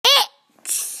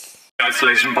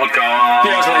Isolation Podcast. The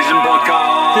Isolation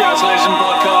Podcast. The Isolation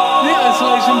Podcast. The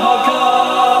Isolation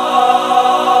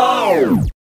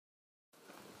Podcast.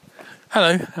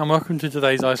 Hello and welcome to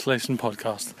today's Isolation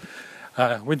Podcast.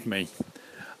 With me,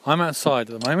 I'm outside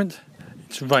at the moment.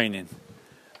 It's raining.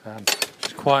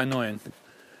 It's quite annoying.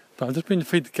 But I've just been to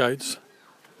feed the goats.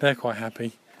 They're quite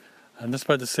happy. I'm just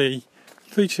about to see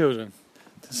 3 children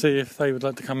to see if they would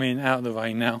like to come in out of the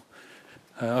rain now.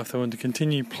 If they want to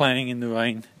continue playing in the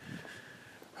rain,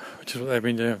 which is what they've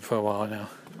been doing for a while now.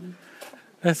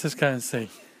 Let's just go and see.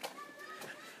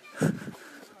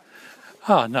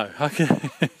 No, okay.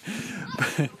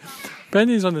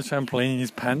 Benny's on the trampoline in his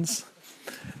pants.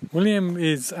 William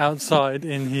is outside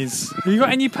in his... Have you got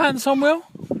any pants on, Will?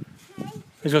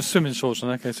 He's got swimming shorts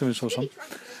on, okay, swimming shorts on.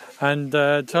 And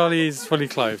Charlie is fully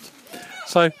clothed.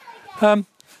 So,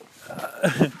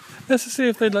 let's see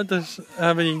if they'd like to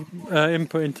have any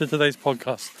input into today's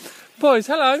podcast. Boys,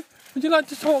 hello. Would you like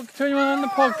to talk to anyone on the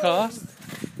podcast?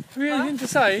 Have you anything to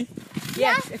say?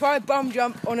 Yes, if I bum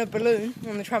jump on a balloon,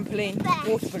 on the trampoline,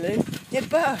 water balloon, it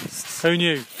bursts. Who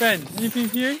knew? Ben, anything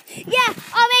for you? Yeah,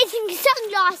 I made some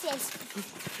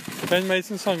sunglasses. Ben made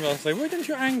some sunglasses. Where does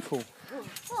your ankle?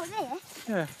 Oh, there.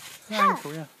 Yeah, your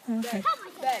ankle, yeah. Okay.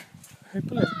 Ben, Hey,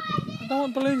 balloon. I don't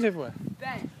want balloons everywhere.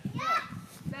 Ben, Yeah.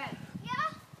 Ben, Yeah.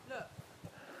 look.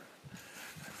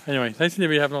 Anyway, they seem to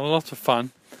be having a lot of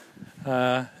fun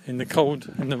in the cold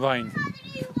and the rain.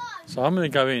 So I'm going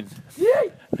to go in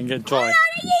and get dry.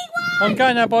 I'm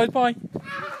going now, boys. Bye.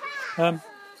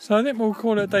 So I think we'll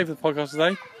call it a day for the podcast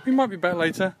today. We might be back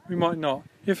later. We might not.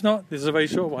 If not, this is a very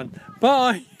short one.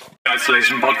 Bye. The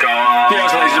Isolation Podcast. The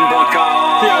Isolation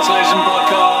Podcast. The Isolation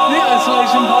Podcast. The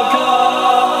Isolation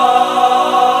Podcast.